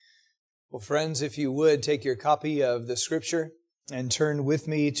Well, friends, if you would, take your copy of the Scripture and turn with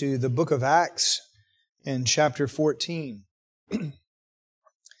me to the book of Acts in chapter 14.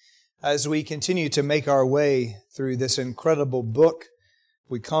 As we continue to make our way through this incredible book,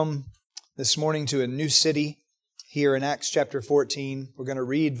 we come this morning to a new city here in Acts chapter 14. We're going to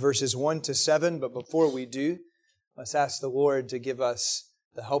read verses 1 to 7, but before we do, let's ask the Lord to give us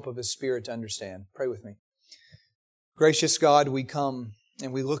the help of His Spirit to understand. Pray with me. Gracious God, we come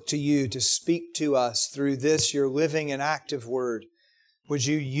and we look to You to speak to us through this, Your living and active Word. Would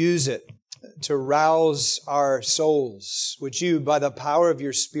You use it to rouse our souls? Would You, by the power of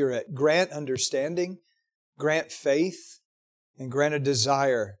Your Spirit, grant understanding, grant faith, and grant a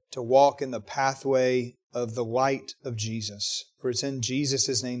desire to walk in the pathway of the light of Jesus? For it's in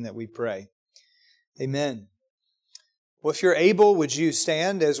Jesus' name that we pray. Amen. Well, if you're able, would you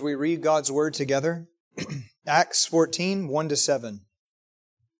stand as we read God's Word together? Acts 14, 1 to 7.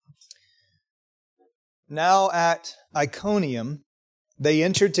 Now at Iconium, they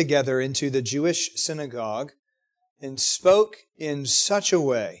entered together into the Jewish synagogue and spoke in such a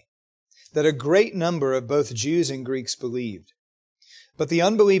way that a great number of both Jews and Greeks believed. But the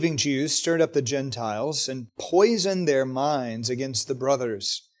unbelieving Jews stirred up the Gentiles and poisoned their minds against the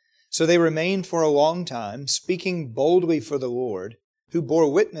brothers. So they remained for a long time, speaking boldly for the Lord, who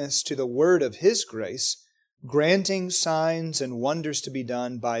bore witness to the word of His grace, granting signs and wonders to be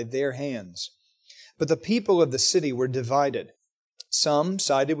done by their hands. But the people of the city were divided. Some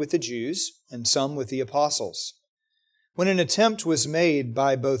sided with the Jews, and some with the apostles. When an attempt was made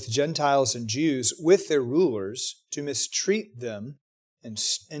by both Gentiles and Jews with their rulers to mistreat them and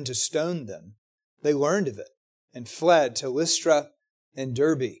to stone them, they learned of it and fled to Lystra and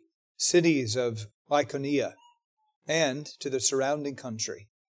Derbe, cities of Lycaonia, and to the surrounding country.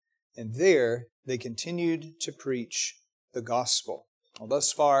 And there they continued to preach the gospel. Well,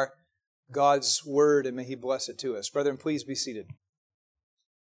 thus far, God's Word, and may He bless it to us. Brethren, please be seated.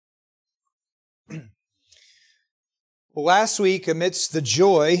 Well, last week, amidst the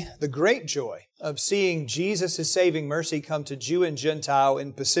joy, the great joy, of seeing Jesus' saving mercy come to Jew and Gentile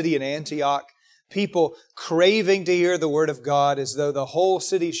in Pisidian Antioch, people craving to hear the Word of God as though the whole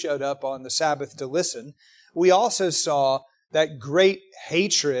city showed up on the Sabbath to listen, we also saw that great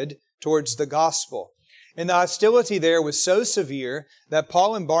hatred towards the gospel. And the hostility there was so severe that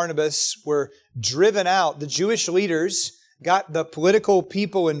Paul and Barnabas were driven out. The Jewish leaders got the political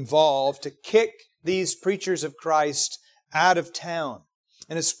people involved to kick these preachers of Christ out of town.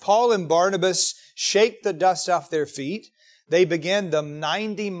 And as Paul and Barnabas shake the dust off their feet, they began the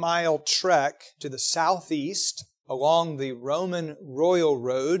 90-mile trek to the southeast along the Roman royal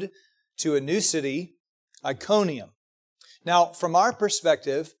road to a new city, Iconium. Now, from our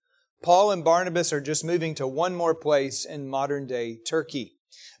perspective, Paul and Barnabas are just moving to one more place in modern-day Turkey.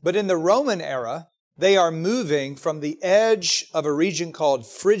 But in the Roman era, they are moving from the edge of a region called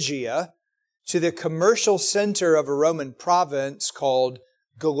Phrygia to the commercial center of a Roman province called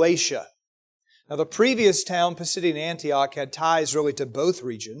Galatia. Now, the previous town, Pisidian Antioch, had ties really to both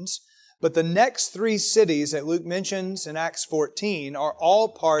regions, but the next three cities that Luke mentions in Acts 14 are all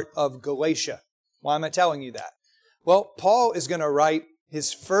part of Galatia. Why am I telling you that? Well, Paul is going to write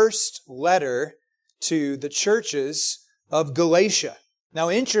his first letter to the churches of Galatia. Now,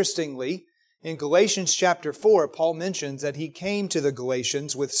 interestingly, in Galatians chapter 4, Paul mentions that he came to the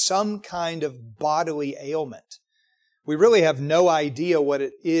Galatians with some kind of bodily ailment. We really have no idea what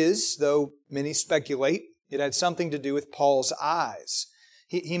it is, though many speculate it had something to do with Paul's eyes.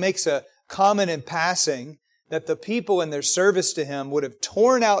 He makes a comment in passing that the people in their service to him would have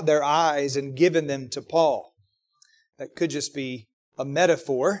torn out their eyes and given them to Paul. That could just be a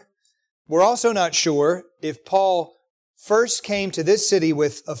metaphor. We're also not sure if Paul first came to this city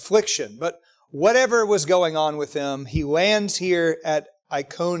with affliction, but whatever was going on with him, he lands here at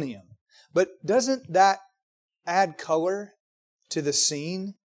Iconium. But doesn't that add color to the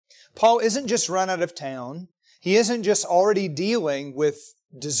scene? Paul isn't just run out of town. He isn't just already dealing with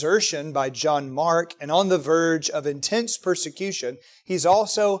desertion by John Mark and on the verge of intense persecution. He's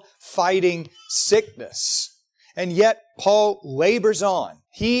also fighting sickness. And yet, Paul labors on.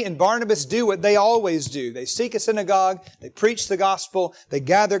 He and Barnabas do what they always do. They seek a synagogue, they preach the gospel, they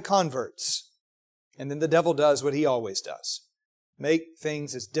gather converts. And then the devil does what he always does. Make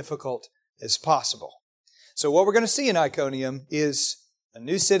things as difficult as possible. So what we're going to see in Iconium is a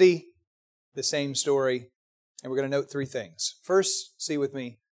new city, the same story, and we're going to note three things. First, see with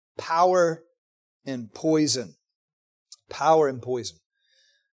me, power and poison. Power and poison.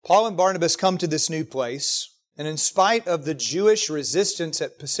 Paul and Barnabas come to this new place, and in spite of the Jewish resistance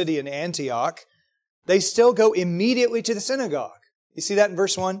at Pisidian Antioch, they still go immediately to the synagogue. You see that in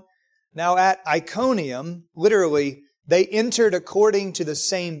verse 1? Now at Iconium, literally, they entered according to the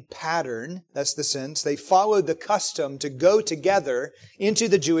same pattern. That's the sense. They followed the custom to go together into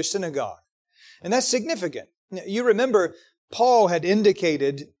the Jewish synagogue. And that's significant. You remember, Paul had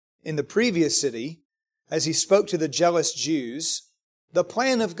indicated in the previous city, as he spoke to the jealous Jews, the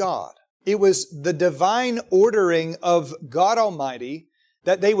plan of God. It was the divine ordering of God Almighty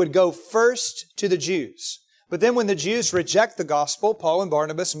that they would go first to the Jews. But then when the Jews reject the gospel, Paul and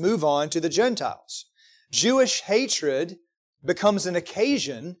Barnabas move on to the Gentiles. Jewish hatred becomes an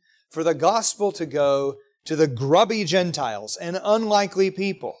occasion for the gospel to go to the grubby Gentiles and unlikely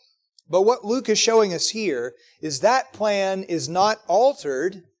people. But what Luke is showing us here is that plan is not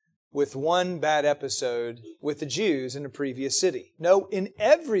altered with one bad episode with the Jews in a previous city. No, in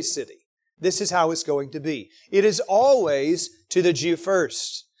every city, this is how it's going to be. It is always to the Jew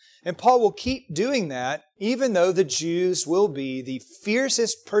first. And Paul will keep doing that even though the Jews will be the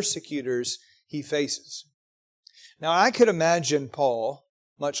fiercest persecutors he faces. Now, I could imagine Paul,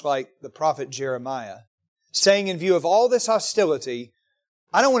 much like the prophet Jeremiah, saying in view of all this hostility,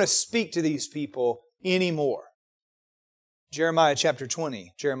 I don't want to speak to these people anymore. Jeremiah chapter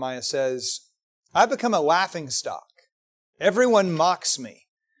 20, Jeremiah says, I've become a laughingstock. Everyone mocks me.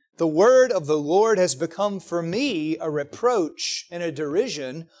 The word of the Lord has become for me a reproach and a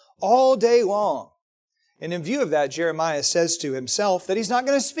derision all day long. And in view of that, Jeremiah says to himself that he's not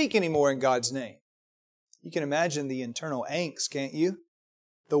going to speak anymore in God's name. You can imagine the internal angst, can't you?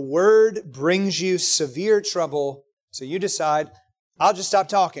 The word brings you severe trouble, so you decide, I'll just stop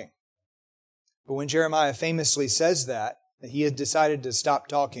talking. But when Jeremiah famously says that he had decided to stop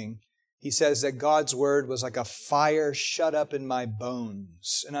talking, he says that God's word was like a fire shut up in my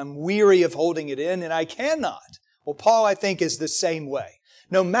bones, and I'm weary of holding it in, and I cannot. Well, Paul, I think, is the same way.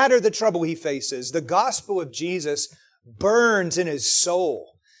 No matter the trouble he faces, the gospel of Jesus burns in his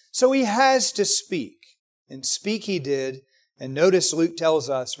soul. So he has to speak. And speak he did. And notice Luke tells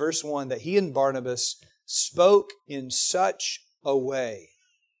us, verse 1, that he and Barnabas spoke in such a way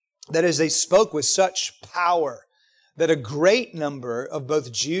that as they spoke with such power, that a great number of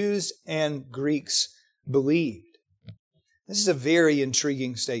both Jews and Greeks believed. This is a very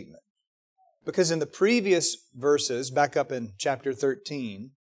intriguing statement. Because in the previous verses, back up in chapter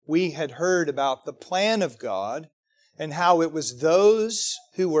 13, we had heard about the plan of God and how it was those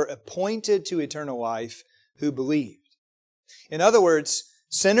who were appointed to eternal life who believed. In other words,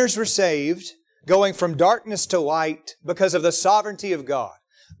 sinners were saved, going from darkness to light because of the sovereignty of God.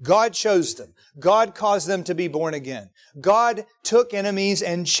 God chose them. God caused them to be born again. God took enemies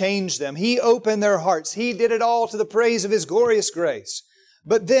and changed them. He opened their hearts. He did it all to the praise of His glorious grace.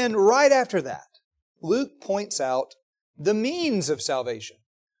 But then, right after that, Luke points out the means of salvation,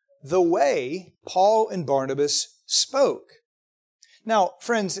 the way Paul and Barnabas spoke. Now,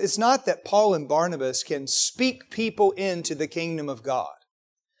 friends, it's not that Paul and Barnabas can speak people into the kingdom of God.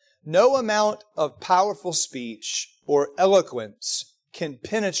 No amount of powerful speech or eloquence can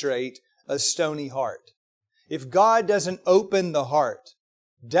penetrate a stony heart. If God doesn't open the heart,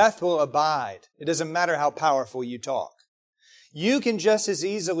 death will abide. It doesn't matter how powerful you talk. You can just as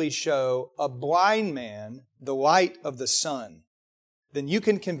easily show a blind man the light of the sun than you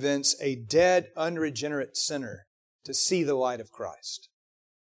can convince a dead, unregenerate sinner to see the light of Christ.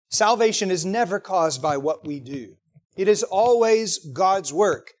 Salvation is never caused by what we do. It is always God's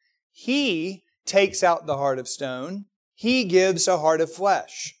work. He takes out the heart of stone. He gives a heart of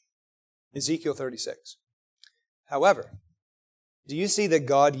flesh. Ezekiel 36. However, do you see that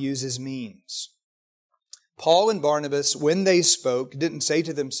God uses means? Paul and Barnabas, when they spoke, didn't say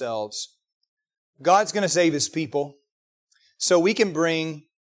to themselves, God's going to save His people, so we can bring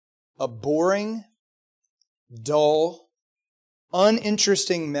a boring, dull,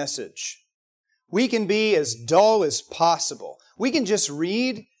 uninteresting message. We can be as dull as possible. We can just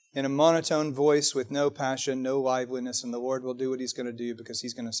read in a monotone voice with no passion, no liveliness, and the Lord will do what He's going to do because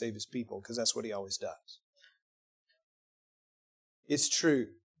He's going to save His people, because that's what He always does. It's true.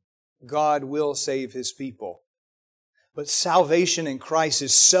 God will save His people. But salvation in Christ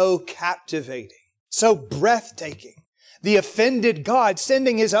is so captivating, so breathtaking. The offended God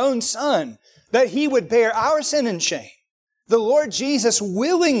sending His own Son that He would bear our sin and shame. The Lord Jesus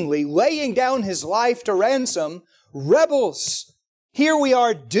willingly laying down His life to ransom rebels. Here we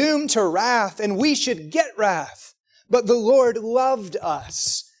are doomed to wrath, and we should get wrath. But the Lord loved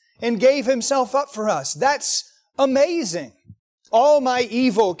us and gave Himself up for us. That's amazing. All my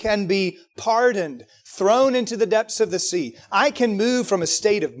evil can be pardoned, thrown into the depths of the sea. I can move from a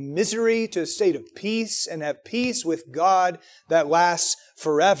state of misery to a state of peace and have peace with God that lasts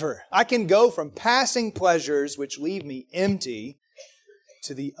forever. I can go from passing pleasures which leave me empty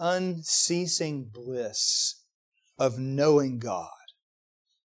to the unceasing bliss of knowing God.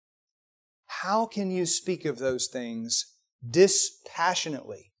 How can you speak of those things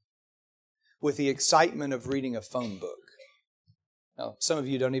dispassionately with the excitement of reading a phone book? Now, some of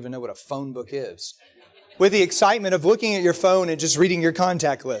you don't even know what a phone book is. With the excitement of looking at your phone and just reading your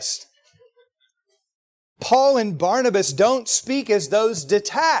contact list. Paul and Barnabas don't speak as those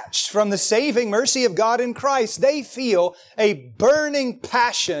detached from the saving mercy of God in Christ. They feel a burning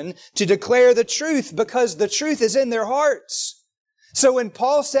passion to declare the truth because the truth is in their hearts. So when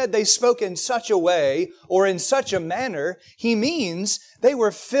Paul said they spoke in such a way or in such a manner, he means they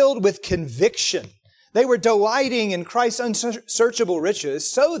were filled with conviction. They were delighting in Christ's unsearchable riches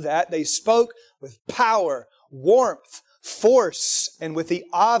so that they spoke with power, warmth, force, and with the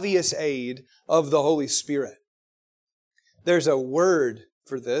obvious aid of the Holy Spirit. There's a word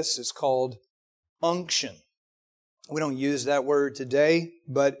for this. It's called unction. We don't use that word today,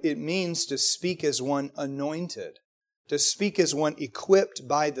 but it means to speak as one anointed, to speak as one equipped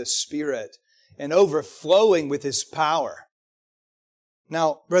by the Spirit and overflowing with His power.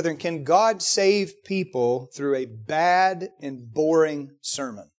 Now, brethren, can God save people through a bad and boring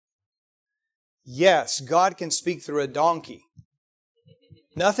sermon? Yes, God can speak through a donkey.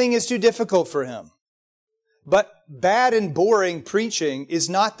 Nothing is too difficult for Him. But bad and boring preaching is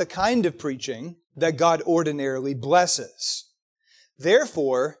not the kind of preaching that God ordinarily blesses.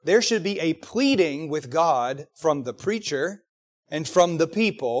 Therefore, there should be a pleading with God from the preacher and from the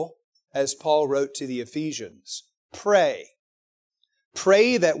people, as Paul wrote to the Ephesians. Pray.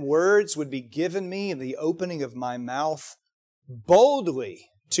 Pray that words would be given me in the opening of my mouth boldly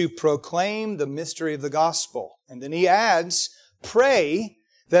to proclaim the mystery of the gospel. And then he adds, pray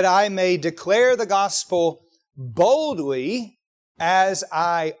that I may declare the gospel boldly as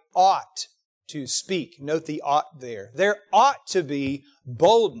I ought to speak. Note the ought there. There ought to be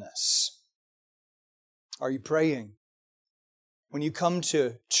boldness. Are you praying? When you come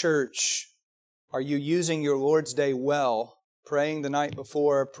to church, are you using your Lord's Day well? Praying the night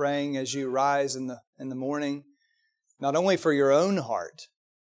before, praying as you rise in the morning, not only for your own heart,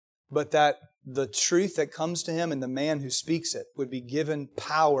 but that the truth that comes to Him and the man who speaks it would be given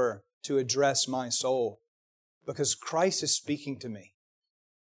power to address my soul. Because Christ is speaking to me.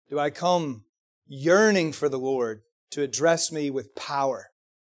 Do I come yearning for the Lord to address me with power?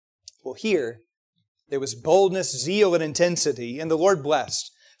 Well, here, there was boldness, zeal, and intensity, and the Lord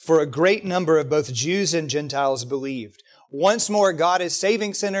blessed, for a great number of both Jews and Gentiles believed. Once more, God is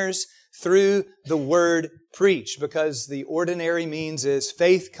saving sinners through the word preached, because the ordinary means is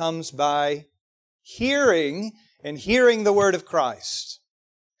faith comes by hearing, and hearing the word of Christ.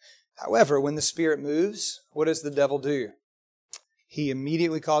 However, when the Spirit moves, what does the devil do? He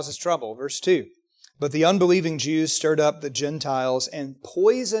immediately causes trouble. Verse 2. But the unbelieving Jews stirred up the Gentiles and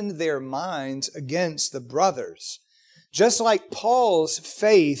poisoned their minds against the brothers. Just like Paul's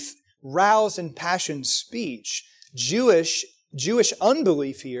faith roused and impassioned speech, Jewish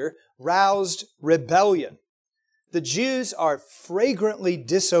unbelief here roused rebellion. The Jews are flagrantly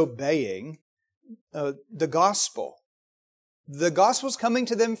disobeying the gospel. The gospel's coming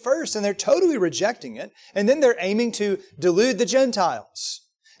to them first, and they're totally rejecting it, and then they're aiming to delude the Gentiles.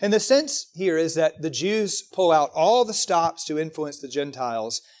 And the sense here is that the Jews pull out all the stops to influence the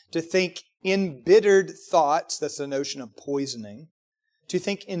Gentiles to think embittered thoughts, that's the notion of poisoning, to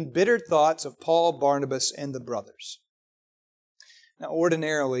think embittered thoughts of Paul, Barnabas, and the brothers. Now,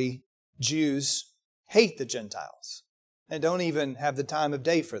 ordinarily, Jews hate the Gentiles and don't even have the time of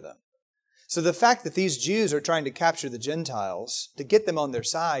day for them. So the fact that these Jews are trying to capture the Gentiles to get them on their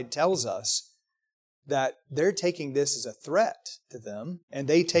side tells us that they're taking this as a threat to them, and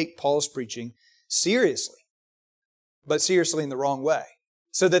they take Paul's preaching seriously, but seriously in the wrong way.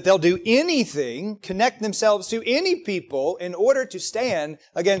 So that they'll do anything, connect themselves to any people in order to stand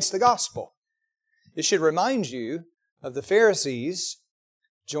against the gospel. It should remind you of the Pharisees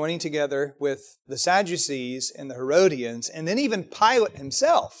joining together with the Sadducees and the Herodians, and then even Pilate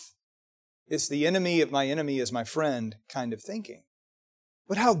himself. It's the enemy of my enemy is my friend kind of thinking.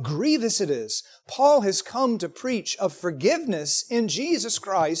 But how grievous it is. Paul has come to preach of forgiveness in Jesus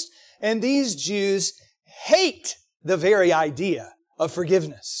Christ, and these Jews hate the very idea of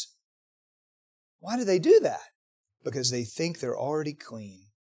forgiveness. Why do they do that? Because they think they're already clean.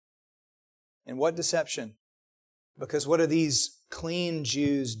 And what deception? Because what do these clean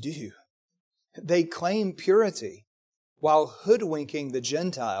Jews do? They claim purity while hoodwinking the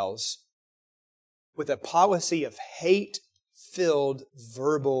Gentiles with a policy of hate-filled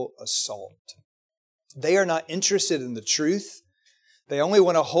verbal assault. They are not interested in the truth. They only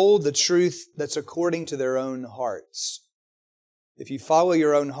want to hold the truth that's according to their own hearts. If you follow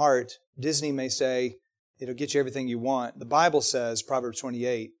your own heart, Disney may say it'll get you everything you want. The Bible says, Proverbs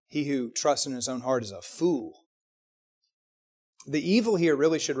 28, he who trusts in his own heart is a fool. The evil here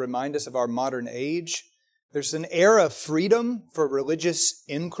really should remind us of our modern age. There's an era of freedom for religious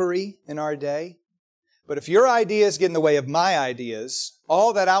inquiry in our day. But if your ideas get in the way of my ideas,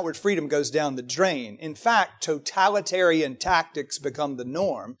 all that outward freedom goes down the drain. In fact, totalitarian tactics become the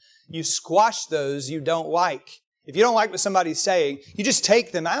norm. You squash those you don't like. If you don't like what somebody's saying, you just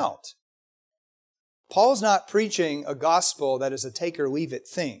take them out. Paul's not preaching a gospel that is a take-or-leave-it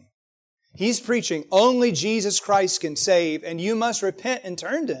thing. He's preaching only Jesus Christ can save, and you must repent and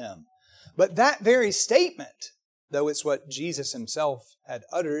turn to Him. But that very statement, though it's what Jesus Himself had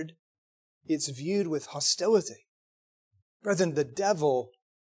uttered, it's viewed with hostility. Brethren, the devil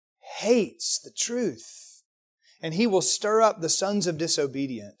hates the truth, and he will stir up the sons of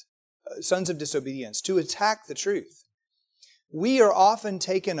disobedience to attack the truth. We are often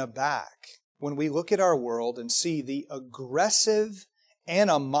taken aback when we look at our world and see the aggressive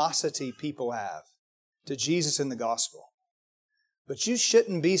animosity people have to Jesus and the gospel. But you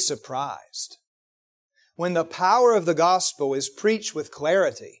shouldn't be surprised. When the power of the gospel is preached with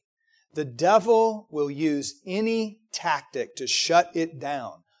clarity, the devil will use any tactic to shut it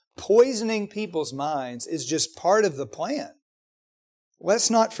down. Poisoning people's minds is just part of the plan. Let's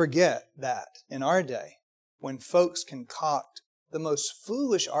not forget that in our day, when folks concoct the most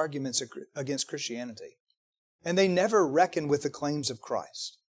foolish arguments against Christianity, and they never reckon with the claims of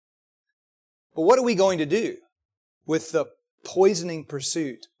Christ. But what are we going to do with the poisoning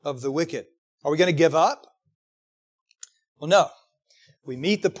pursuit of the wicked? Are we going to give up? Well, no. We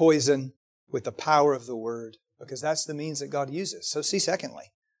meet the poison with the power of the Word, because that's the means that God uses. So see, secondly,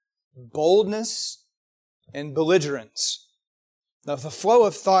 boldness and belligerence. Now, the flow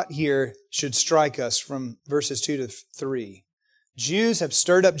of thought here should strike us from verses 2 to 3. Jews have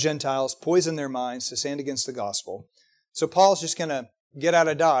stirred up Gentiles, poisoned their minds to stand against the gospel. So Paul's just going to get out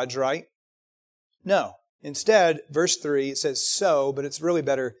of Dodge, right? No. Instead, verse 3, it says so, but it's really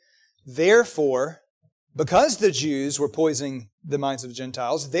better. Therefore, because the Jews were poisoning the minds of the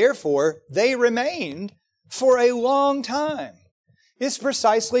Gentiles, therefore they remained for a long time. It's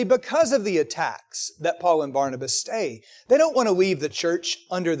precisely because of the attacks that Paul and Barnabas stay. They don't want to leave the church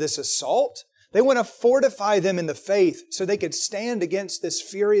under this assault. They want to fortify them in the faith so they could stand against this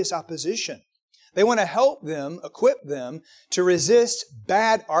furious opposition. They want to help them, equip them to resist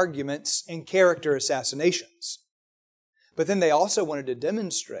bad arguments and character assassinations. But then they also wanted to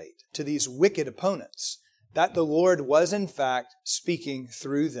demonstrate to these wicked opponents that the Lord was in fact speaking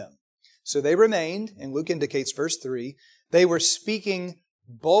through them. So they remained, and Luke indicates verse 3, they were speaking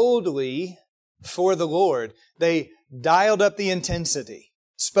boldly for the Lord. They dialed up the intensity,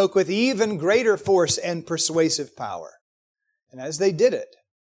 spoke with even greater force and persuasive power. And as they did it,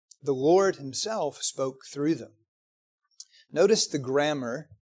 the Lord Himself spoke through them. Notice the grammar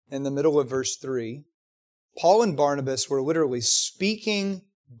in the middle of verse 3. Paul and Barnabas were literally speaking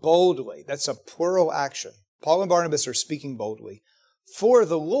boldly. That's a plural action. Paul and Barnabas are speaking boldly for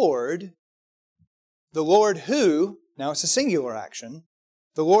the Lord who, now it's a singular action,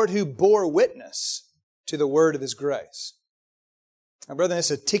 the Lord who bore witness to the word of His grace. Now, brethren,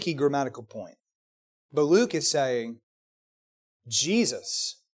 it's a ticky grammatical point. But Luke is saying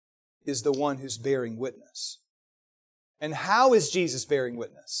Jesus is the one who's bearing witness. And how is Jesus bearing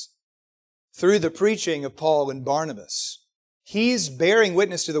witness? Through the preaching of Paul and Barnabas. He's bearing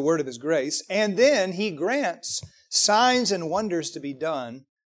witness to the word of His grace, and then He grants signs and wonders to be done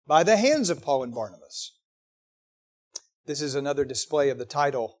by the hands of Paul and Barnabas. This is another display of the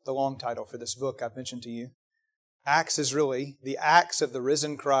title, the long title for this book I've mentioned to you. Acts is really the acts of the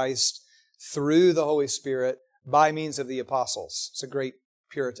risen Christ through the Holy Spirit by means of the apostles. It's a great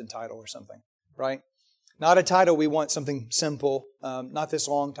Puritan title or something, right? Not a title we want something simple, not this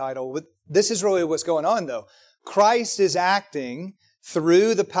long title. But this is really what's going on, though. Christ is acting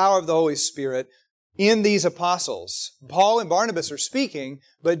through the power of the Holy Spirit in these apostles. Paul and Barnabas are speaking,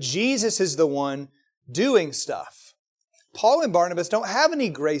 but Jesus is the one doing stuff. Paul and Barnabas don't have any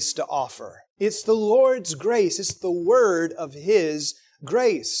grace to offer. It's the Lord's grace. It's the word of His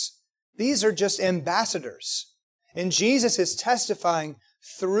grace. These are just ambassadors. And Jesus is testifying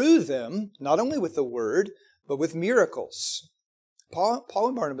through them, not only with the word, but with miracles. Paul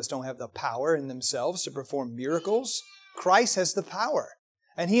and Barnabas don't have the power in themselves to perform miracles. Christ has the power,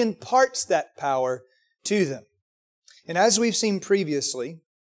 and He imparts that power to them. And as we've seen previously,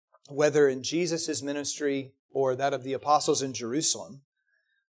 whether in Jesus' ministry or that of the apostles in Jerusalem,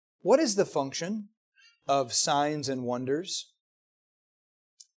 what is the function of signs and wonders?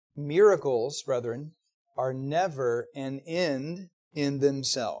 Miracles, brethren, are never an end in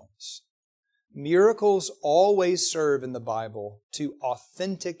themselves. Miracles always serve in the Bible to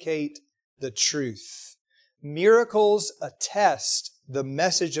authenticate the truth. Miracles attest the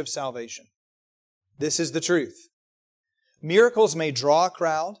message of salvation. This is the truth. Miracles may draw a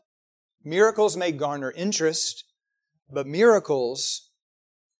crowd. Miracles may garner interest. But miracles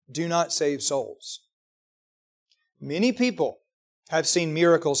do not save souls. Many people have seen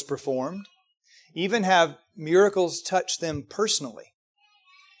miracles performed, even have miracles touch them personally,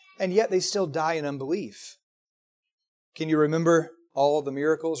 and yet they still die in unbelief. Can you remember all of the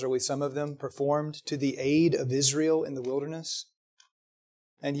miracles, or at least some of them, performed to the aid of Israel in the wilderness?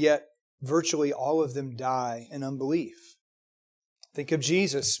 And yet, virtually all of them die in unbelief. Think of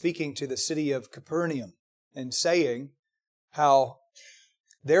Jesus speaking to the city of Capernaum and saying how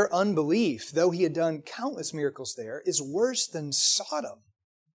their unbelief, though He had done countless miracles there, is worse than Sodom.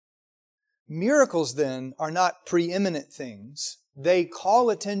 Miracles, then, are not preeminent things. They call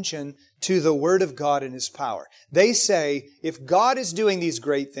attention to the Word of God and His power. They say, if God is doing these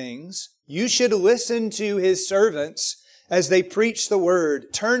great things, you should listen to His servants as they preach the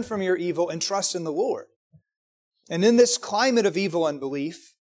Word, turn from your evil and trust in the Lord. And in this climate of evil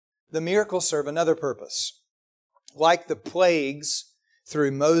unbelief, the miracles serve another purpose. Like the plagues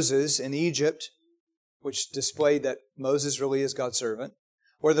through Moses in Egypt, which displayed that Moses really is God's servant,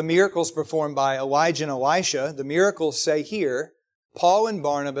 or the miracles performed by Elijah and Elisha, the miracles say here, Paul and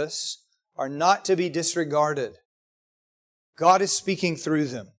Barnabas are not to be disregarded. God is speaking through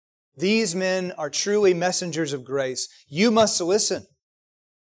them. These men are truly messengers of grace. You must listen.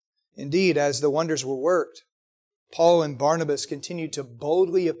 Indeed, as the wonders were worked, Paul and Barnabas continued to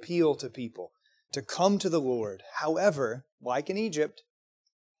boldly appeal to people to come to the Lord. However, like in Egypt,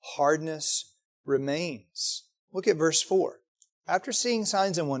 hardness remains. Look at verse 4. After seeing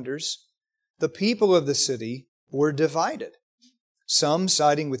signs and wonders, the people of the city were divided, some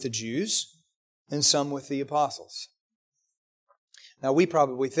siding with the Jews and some with the apostles. Now we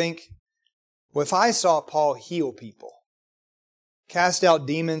probably think, well, if I saw Paul heal people, cast out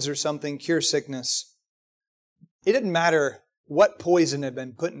demons or something, cure sickness, it didn't matter what poison had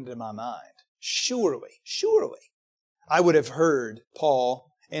been put into my mind. Surely, I would have heard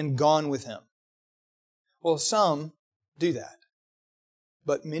Paul and gone with him. Well, some do that.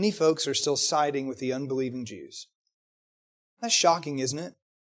 But many folks are still siding with the unbelieving Jews. That's shocking, isn't it?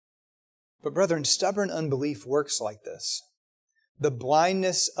 But brethren, stubborn unbelief works like this. The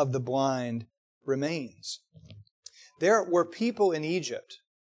blindness of the blind remains. There were people in Egypt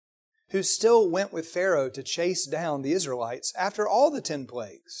who still went with Pharaoh to chase down the Israelites after all the 10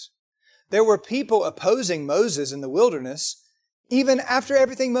 plagues. There were people opposing Moses in the wilderness even after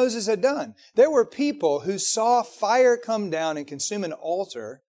everything Moses had done. There were people who saw fire come down and consume an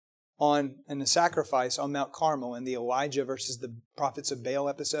altar and a sacrifice on Mount Carmel in the Elijah versus the prophets of Baal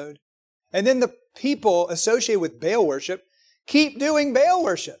episode. And then the people associated with Baal worship keep doing Baal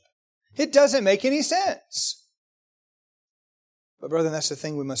worship. It doesn't make any sense. But brethren, that's the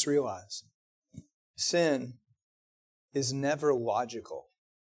thing we must realize. Sin is never logical.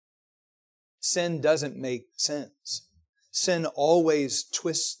 Sin doesn't make sense. Sin always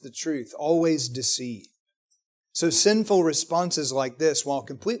twists the truth, always deceives. So sinful responses like this, while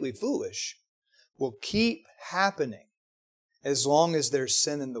completely foolish, will keep happening as long as there's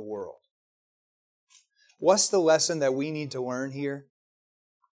sin in the world. What's the lesson that we need to learn here?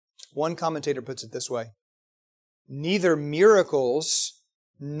 One commentator puts it this way: neither miracles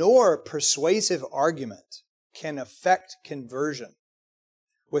nor persuasive argument can affect conversion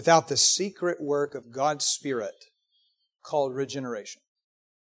without the secret work of God's Spirit called regeneration.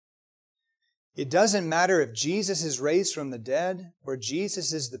 It doesn't matter if Jesus is raised from the dead or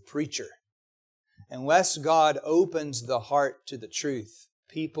Jesus is the preacher. Unless God opens the heart to the truth,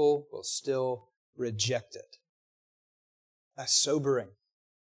 people will still reject it. That's sobering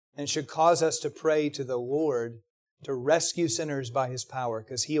and should cause us to pray to the Lord to rescue sinners by His power,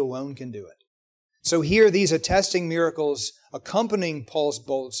 because He alone can do it. So here, these attesting miracles accompanying Paul's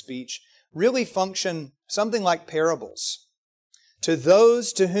bold speech really function something like parables. To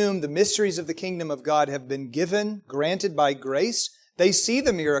those to whom the mysteries of the kingdom of God have been given, granted by grace, they see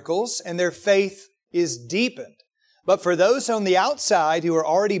the miracles and their faith is deepened. But for those on the outside who are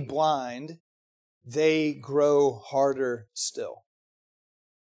already blind, they grow harder still.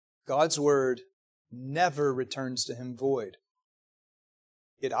 God's Word never returns to Him void.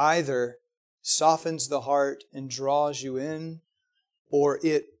 It either softens the heart and draws you in, or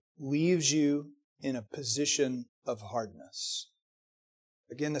it leaves you in a position of hardness.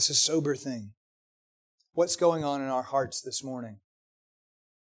 Again, this is a sober thing. What's going on in our hearts this morning?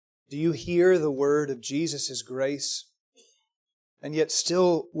 Do you hear the word of Jesus' grace and yet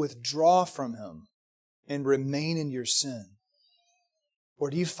still withdraw from Him and remain in your sin? Or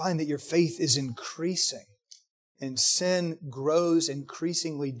do you find that your faith is increasing and sin grows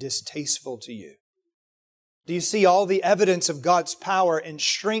increasingly distasteful to you? Do you see all the evidence of God's power and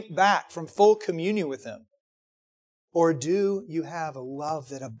shrink back from full communion with Him? Or do you have a love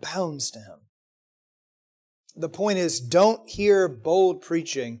that abounds to Him? The point is, don't hear bold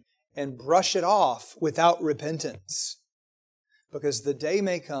preaching and brush it off without repentance. Because the day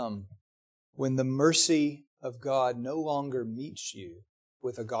may come when the mercy of God no longer meets you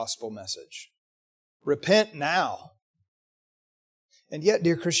with a gospel message. Repent now. And yet,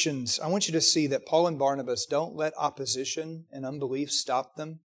 dear Christians, I want you to see that Paul and Barnabas don't let opposition and unbelief stop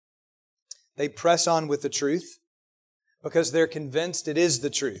them. They press on with the truth because they're convinced it is the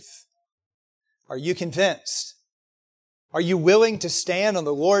truth. Are you convinced? Are you willing to stand on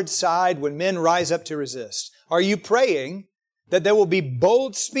the Lord's side when men rise up to resist? Are you praying that there will be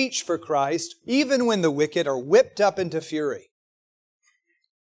bold speech for Christ even when the wicked are whipped up into fury?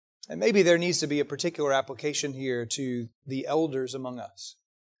 And maybe there needs to be a particular application here to the elders among us.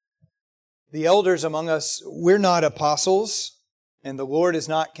 The elders among us, we're not apostles, and the Lord is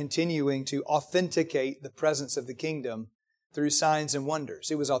not continuing to authenticate the presence of the kingdom through signs and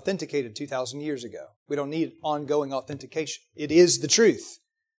wonders. It was authenticated 2,000 years ago. We don't need ongoing authentication. It is the truth.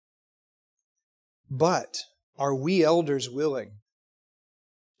 But are we elders willing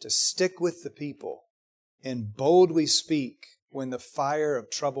to stick with the people and boldly speak when the fire of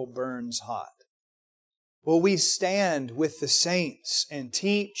trouble burns hot? Will we stand with the saints and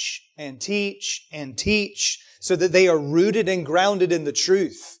teach and teach and teach so that they are rooted and grounded in the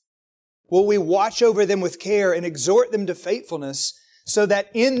truth? Will we watch over them with care and exhort them to faithfulness so that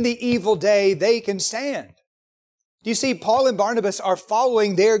in the evil day they can stand? Do you see, Paul and Barnabas are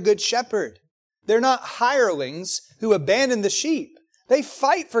following their good shepherd. They're not hirelings who abandon the sheep. They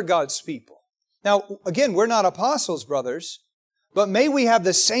fight for God's people. Now, again, we're not apostles, brothers, but may we have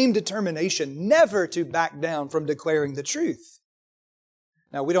the same determination never to back down from declaring the truth.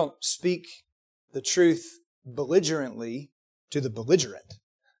 Now, we don't speak the truth belligerently to the belligerent.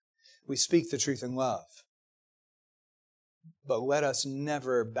 We speak the truth in love. But let us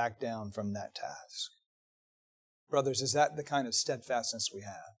never back down from that task. Brothers, is that the kind of steadfastness we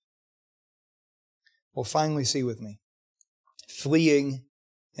have? Well, finally, see with me. Fleeing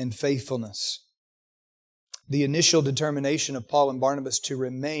in faithfulness. The initial determination of Paul and Barnabas to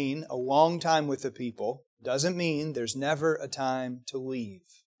remain a long time with the people doesn't mean there's never a time to leave.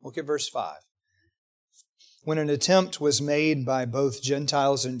 Look at verse 5. When an attempt was made by both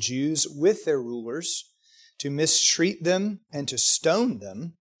Gentiles and Jews with their rulers to mistreat them and to stone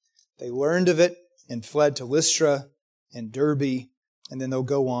them, they learned of it and fled to Lystra and Derbe, and then they'll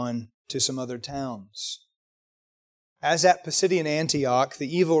go on to some other towns. As at Pisidian Antioch,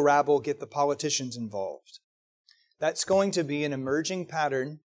 the evil rabble get the politicians involved. That's going to be an emerging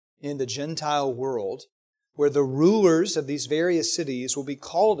pattern in the Gentile world where the rulers of these various cities will be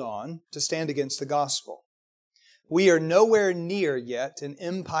called on to stand against the gospel. We are nowhere near yet an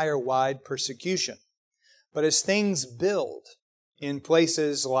empire-wide persecution. But as things build in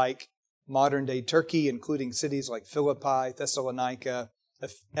places like modern-day Turkey, including cities like Philippi, Thessalonica,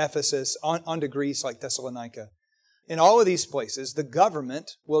 Ephesus, on to Greece like Thessalonica, in all of these places, the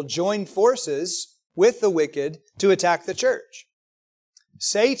government will join forces with the wicked to attack the church.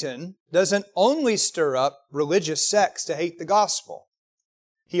 Satan doesn't only stir up religious sects to hate the gospel.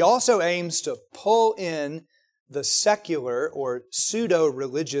 He also aims to pull in the secular or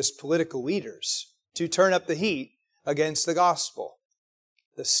pseudo-religious political leaders to turn up the heat against the gospel.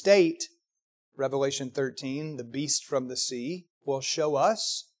 The state, Revelation 13, the beast from the sea, will show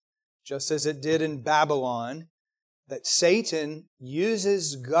us, just as it did in Babylon, that Satan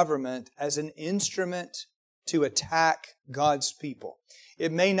uses government as an instrument to attack God's people.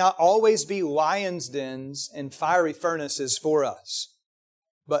 It may not always be lions' dens and fiery furnaces for us,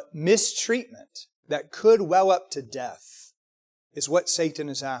 but mistreatment that could well up to death is what Satan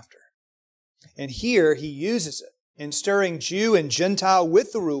is after. And here he uses it in stirring Jew and Gentile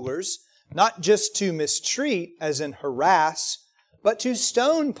with the rulers, not just to mistreat, as in harass, but to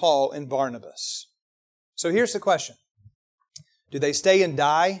stone Paul and Barnabas. So here's the question. Do they stay and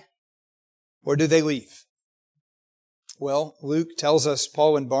die, or do they leave? Well, Luke tells us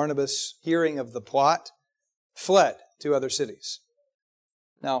Paul and Barnabas, hearing of the plot, fled to other cities.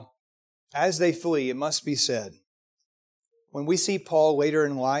 Now, as they flee, it must be said, when we see Paul later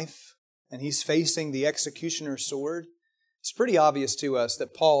in life, and he's facing the executioner's sword, it's pretty obvious to us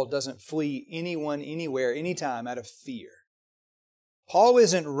that Paul doesn't flee anyone, anywhere, anytime out of fear. Paul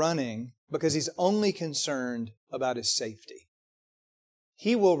isn't running because he's only concerned about his safety.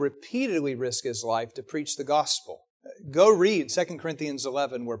 He will repeatedly risk his life to preach the gospel. Go read 2 Corinthians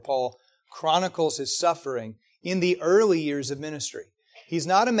 11, where Paul chronicles his suffering in the early years of ministry. He's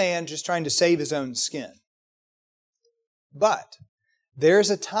not a man just trying to save his own skin. But there's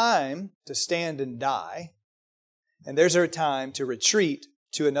a time to stand and die, and there's a time to retreat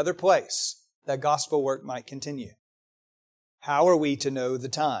to another place that gospel work might continue. How are we to know the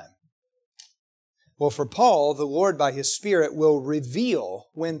time? Well, for Paul, the Lord by His Spirit will reveal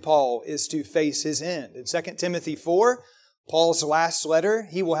when Paul is to face his end. In 2 Timothy 4, Paul's last letter,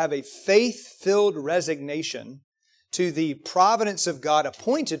 he will have a faith-filled resignation to the providence of God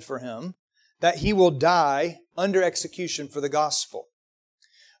appointed for him that he will die under execution for the gospel.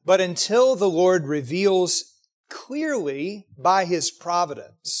 But until the Lord reveals clearly by His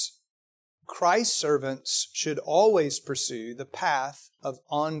providence, Christ's servants should always pursue the path of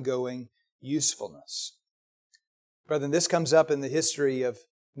ongoing usefulness. Brethren, this comes up in the history of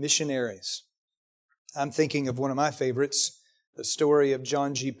missionaries. I'm thinking of one of my favorites, the story of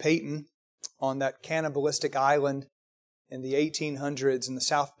John G. Paton on that cannibalistic island in the 1800s in the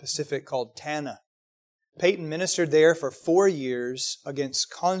South Pacific called Tanna. Paton ministered there for 4 years against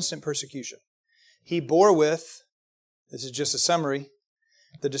constant persecution. He bore with, this is just a summary,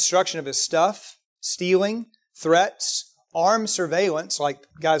 the destruction of his stuff, stealing, threats, armed surveillance, like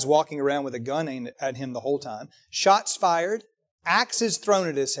guys walking around with a gun aimed at him the whole time, shots fired, axes thrown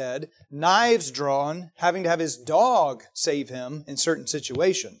at his head, knives drawn, having to have his dog save him in certain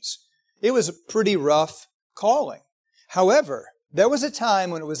situations. It was a pretty rough calling. However, there was a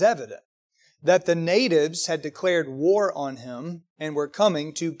time when it was evident that the natives had declared war on him and were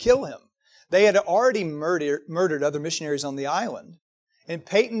coming to kill him. They had already murdered other missionaries on the island, and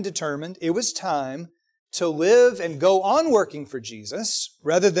Paton determined it was time to live and go on working for Jesus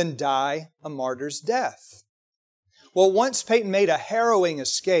rather than die a martyr's death. Well, once Paton made a harrowing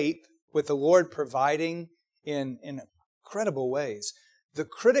escape with the Lord providing in incredible ways, the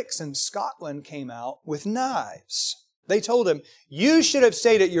critics in Scotland came out with knives. They told him, "You should have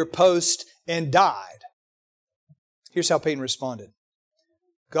stayed at your post and died." Here's how Paton responded.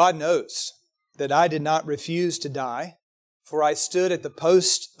 "God knows that I did not refuse to die, for I stood at the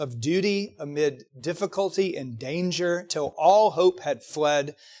post of duty amid difficulty and danger till all hope had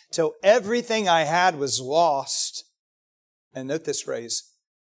fled, till everything I had was lost." And note this phrase,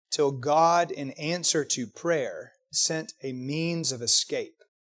 "till God, in answer to prayer, sent a means of escape.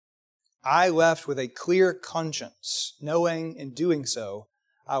 I left with a clear conscience, knowing in doing so,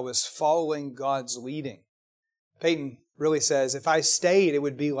 I was following God's leading." Paton really says, if I stayed, it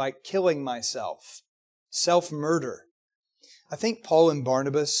would be like killing myself. Self-murder. I think Paul and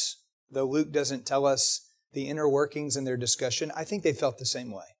Barnabas, though Luke doesn't tell us the inner workings in their discussion, I think they felt the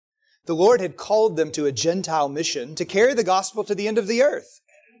same way. The Lord had called them to a Gentile mission to carry the gospel to the end of the earth.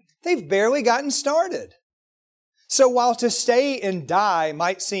 They've barely gotten started. So while to stay and die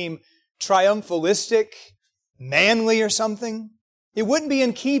might seem triumphalistic, manly or something, it wouldn't be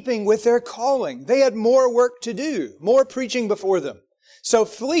in keeping with their calling. They had more work to do, more preaching before them. So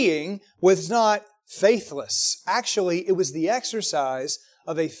fleeing was not faithless. Actually, it was the exercise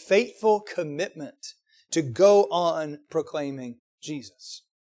of a faithful commitment to go on proclaiming Jesus.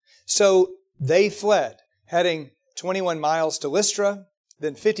 So they fled, heading 21 miles to Lystra,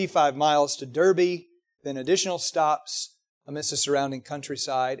 then 55 miles to Derbe, then additional stops amidst the surrounding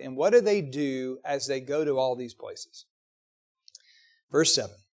countryside. And what do they do as they go to all these places? Verse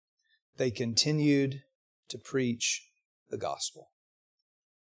 7, they continued to preach the gospel.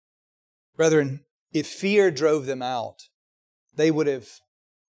 Brethren, if fear drove them out, they would have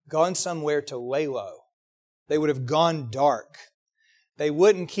gone somewhere to lay low. They would have gone dark. They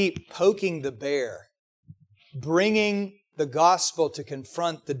wouldn't keep poking the bear, bringing the gospel to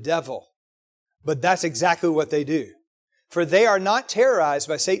confront the devil. But that's exactly what they do. For they are not terrorized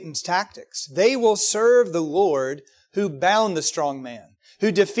by Satan's tactics. They will serve the Lord who bound the strong man, who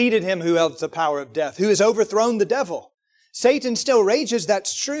defeated him who held the power of death, who has overthrown the devil. Satan still rages,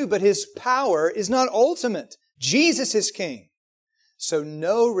 that's true, but his power is not ultimate. Jesus is king. So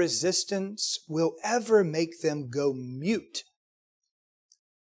no resistance will ever make them go mute.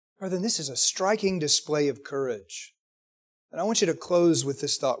 Brethren, this is a striking display of courage. And I want you to close with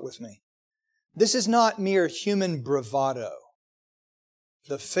this thought with me. This is not mere human bravado.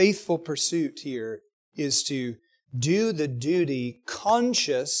 The faithful pursuit here is to do the duty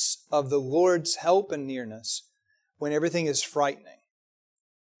conscious of the Lord's help and nearness when everything is frightening.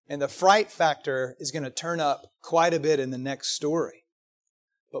 And the fright factor is going to turn up quite a bit in the next story.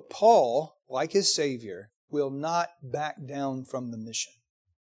 But Paul, like his Savior, will not back down from the mission.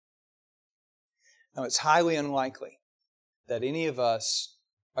 Now, it's highly unlikely that any of us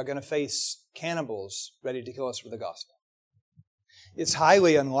are going to face cannibals ready to kill us for the gospel. It's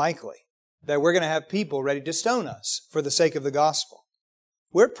highly unlikely that we're going to have people ready to stone us for the sake of the gospel.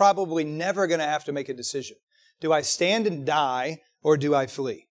 We're probably never going to have to make a decision. Do I stand and die, or do I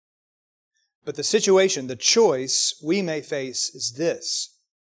flee? But the situation, the choice we may face is this.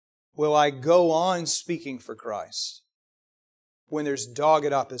 Will I go on speaking for Christ when there's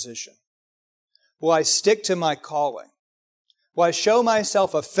dogged opposition? Will I stick to my calling? Will I show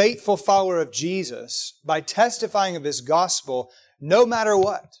myself a faithful follower of Jesus by testifying of His gospel no matter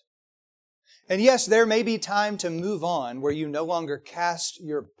what? And yes, there may be time to move on where you no longer cast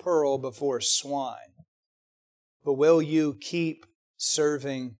your pearl before swine. But will you keep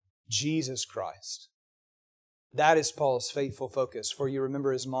serving Jesus Christ? That is Paul's faithful focus. For you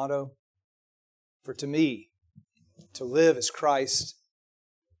remember his motto? For to me, to live is Christ,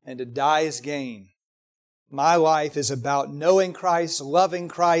 and to die is gain. My life is about knowing Christ, loving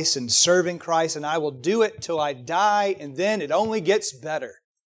Christ, and serving Christ, and I will do it till I die, and then it only gets better.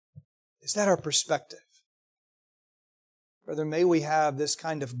 Is that our perspective? Brother, may we have this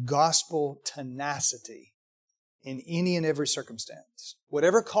kind of gospel tenacity in any and every circumstance.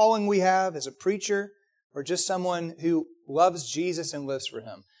 Whatever calling we have as a preacher or just someone who loves Jesus and lives for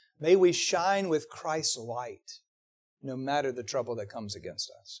Him, may we shine with Christ's light no matter the trouble that comes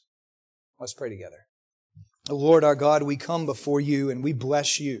against us. Let's pray together. Lord our God, we come before You and we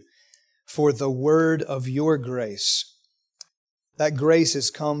bless You for the word of Your grace. That grace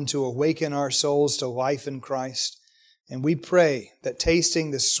has come to awaken our souls to life in Christ. And we pray that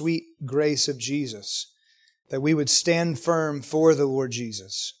tasting the sweet grace of Jesus, that we would stand firm for the Lord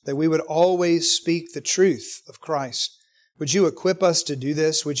Jesus, that we would always speak the truth of Christ. Would You equip us to do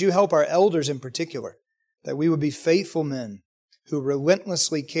this? Would You help our elders in particular, that we would be faithful men who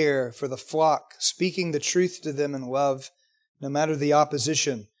relentlessly care for the flock, speaking the truth to them in love, no matter the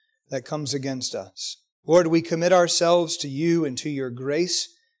opposition that comes against us. Lord, we commit ourselves to You and to Your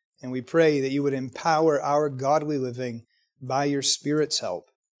grace, and we pray that You would empower our godly living by Your Spirit's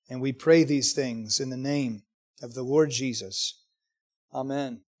help. And we pray these things in the name of the Lord Jesus.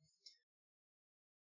 Amen.